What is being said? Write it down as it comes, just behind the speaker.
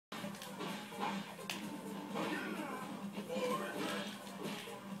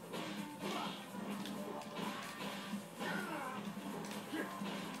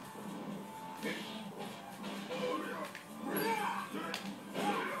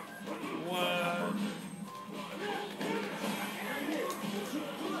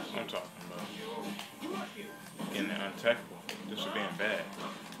undetectable just for being bad. You know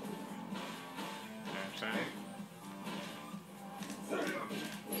what I'm saying?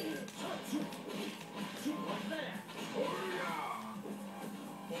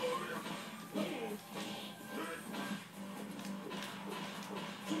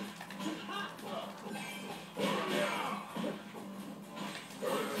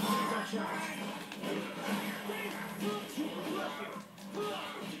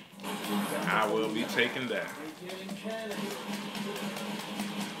 I will be taking that.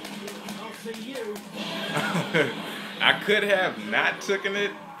 I could have not taken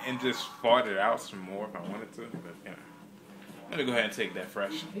it and just fought it out some more if I wanted to, but you know, I'm gonna go ahead and take that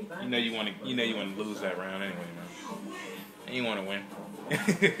fresh. You know you want to lose that round anyway, man. And you want to win.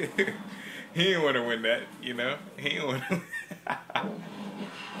 He didn't want to win that, you know. He didn't want to.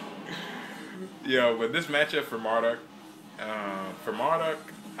 Yo, but this matchup for Marduk,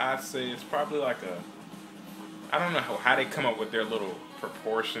 I'd say it's probably like a, I don't know how they come up with their little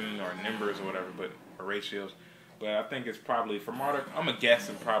proportion or numbers or whatever, but or ratios. But I think it's probably for Marduk. I'm gonna guess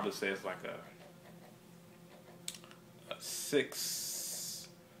and probably say it's like a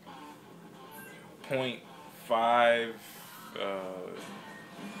 6.5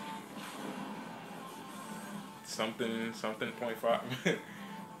 something 0.5.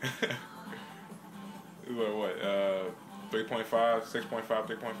 What 3.5, 6.5,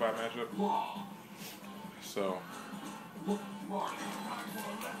 3.5 matchup. So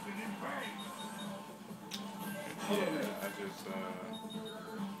yeah, I just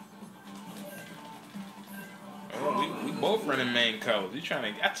we both running main colors. You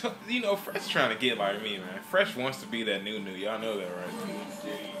trying to? Fresh trying to get like me, man. Fresh wants to be that new. Y'all know that, right?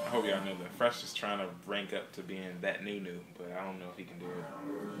 I hope y'all know that. Fresh is trying to rank up to being that new, but I don't know if he can do it.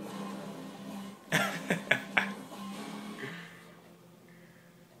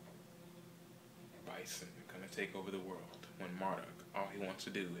 Bison gonna take over the world when Marduk, all he wants to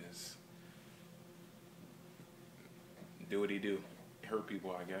do is do what he do, hurt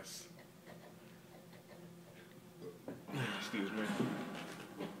people, I guess. Excuse me.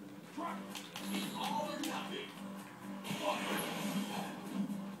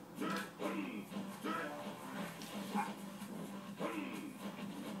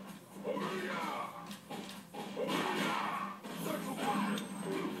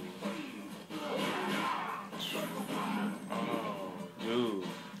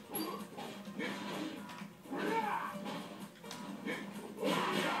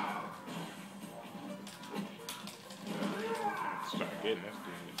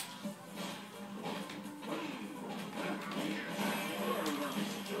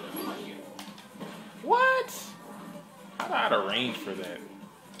 What? How do I have a range for that?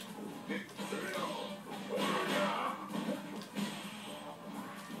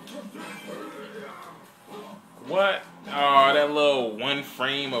 What? Oh, that little one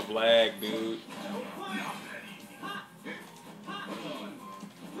frame of lag, dude.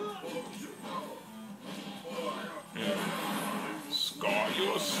 Scar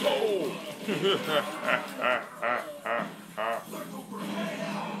your soul.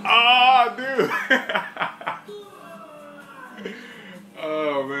 Oh, dude.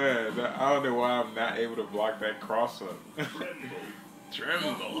 Oh, man. I don't know why I'm not able to block that cross-up.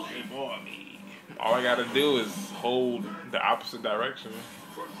 Tremble before me. All I gotta do is hold the opposite direction.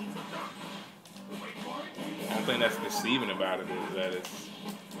 The only thing that's deceiving about it is that it's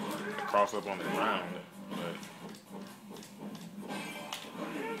a cross-up on the ground. But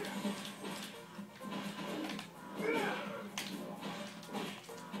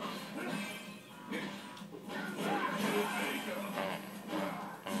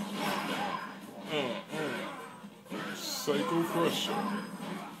Psycho Crusher.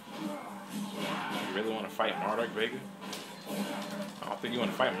 You really want to fight Marduk, Vega? I don't think you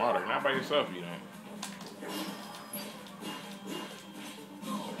want to fight Marduk. Not by yourself, you don't.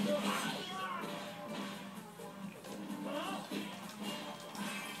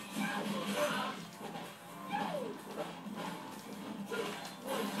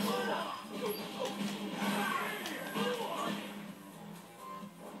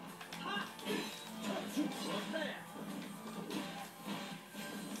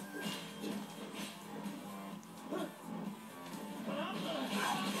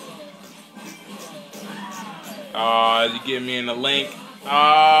 Oh, you get me in the link.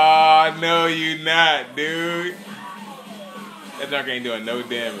 Oh, no, you not, dude. That junk ain't doing no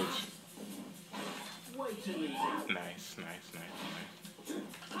damage. Nice.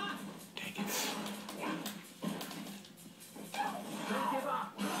 Dang it.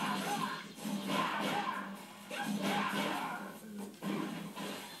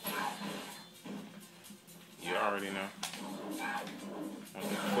 You already know.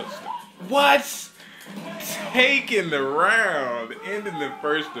 What? Taking the round, ending the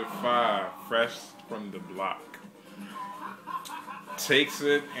first of 5. Fresh from the block takes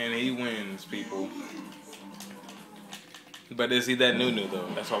it and he wins, people. But is he that new though?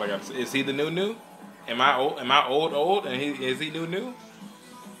 That's all I got to say. Is he the new? Am I old? Am I old? And is he new?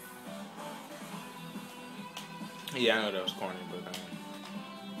 Yeah, I know that was corny, but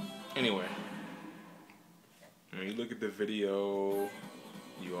anyway, when you look at the video,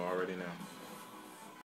 you already know.